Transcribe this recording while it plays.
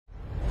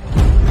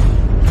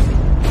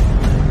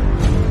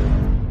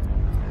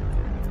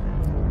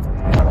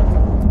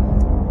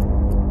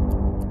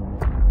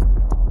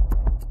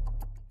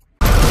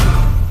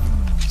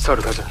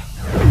수사를 가자.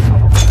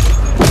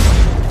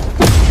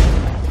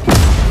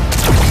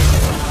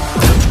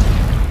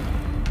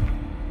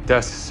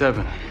 That's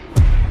 7.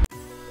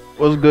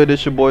 What's good?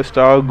 It's your boy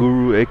Style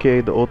Guru,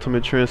 aka the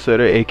Ultimate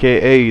Trendsetter,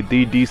 aka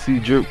the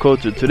DC Drip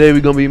Culture. Today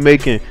we're gonna be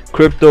making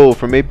crypto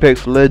from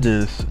Apex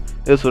Legends.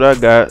 That's what I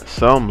got.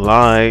 Something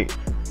like,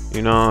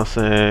 you know what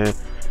I'm saying,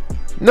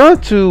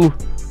 not too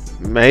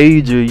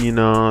major, you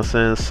know what I'm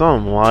saying,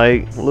 something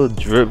like a little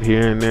drip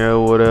here and there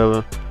or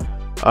whatever.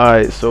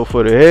 Alright, so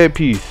for the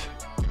headpiece,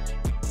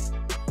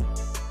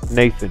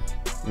 Nathan,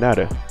 not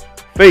a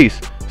face.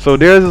 So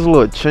there's this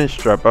little chin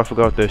strap, I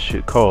forgot what that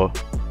shit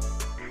called,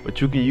 but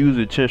you can use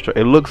a chin strap.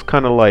 It looks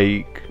kind of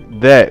like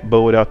that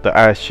but without the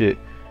eye shit.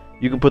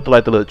 You can put the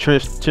little chin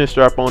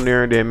strap on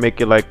there and then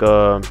make it like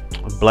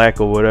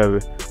black or whatever,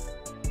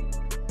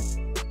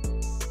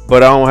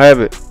 but I don't have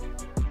it.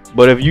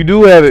 But if you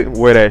do have it,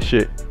 wear that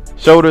shit.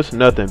 Shoulders,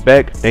 nothing.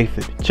 Back,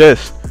 Nathan.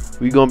 Chest,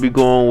 we gonna be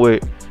going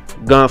with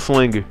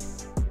Gunslinger.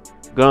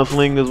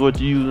 Gunslinger is what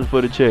you're using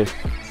for the chest,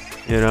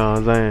 you know what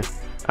I'm saying.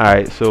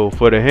 Alright, so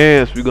for the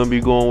hands, we're gonna be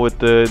going with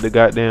the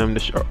goddamn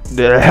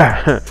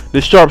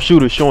the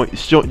sharpshooter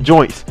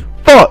joints.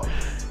 Fuck!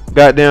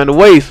 Goddamn the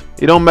waist.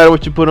 It don't matter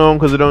what you put on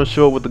because it don't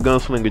show up with the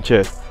Gunslinger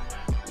chest.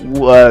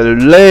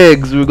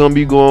 Legs, we're gonna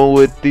be going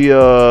with the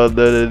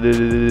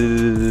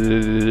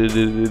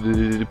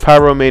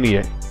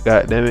Pyromaniac.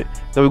 God damn it.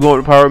 Then we're going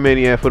with the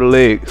Pyromaniac for the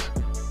legs.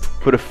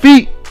 For the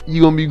feet,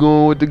 you're gonna be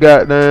going with the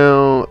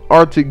goddamn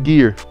Arctic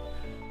Gear.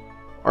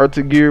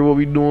 Arctic Gear, what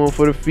we doing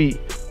for the feet?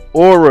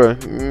 Aura,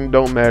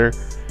 don't matter.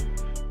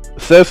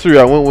 Accessory,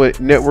 I went with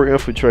Network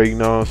Infiltrate, you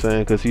know what I'm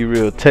saying, because he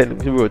real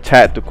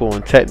tactical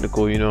and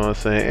technical, you know what I'm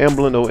saying.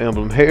 Emblem, no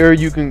emblem. Hair,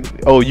 you can,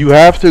 you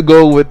have to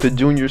go with the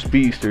Junior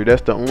Speedster.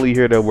 That's the only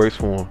hair that works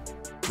for him.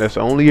 That's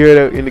the only hair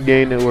that in the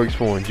game that works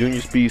for him.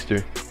 Junior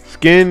Speedster.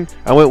 Skin,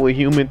 I went with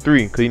Human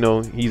 3 because, you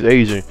know, he's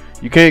Asian.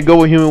 You can't go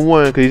with Human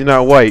 1 because he's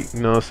not white,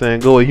 you know what I'm saying.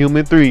 Go with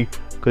Human 3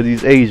 because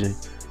he's Asian.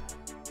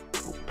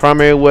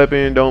 Primary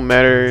weapon don't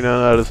matter, none of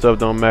the other stuff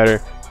don't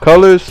matter.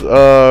 Colors,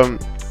 well,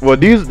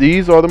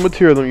 these are the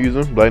materials I'm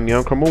using. Black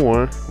Neon Chroma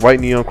 1, White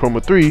Neon Chroma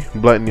 3,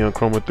 Black Neon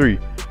Chroma 3.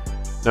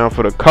 Now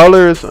for the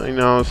colors, you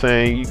know what I'm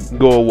saying, you can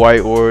go with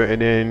white,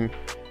 and then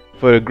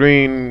for the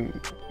green,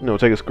 you know,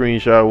 take a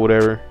screenshot or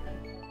whatever.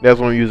 That's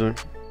what I'm using.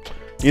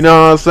 You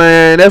know what I'm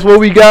saying? That's what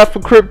we got for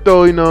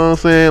crypto, you know what I'm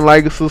saying?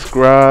 Like and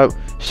subscribe,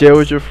 share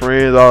with your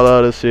friends, all the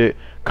other shit.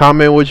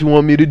 Comment what you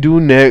want me to do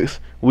next.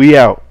 We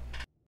out.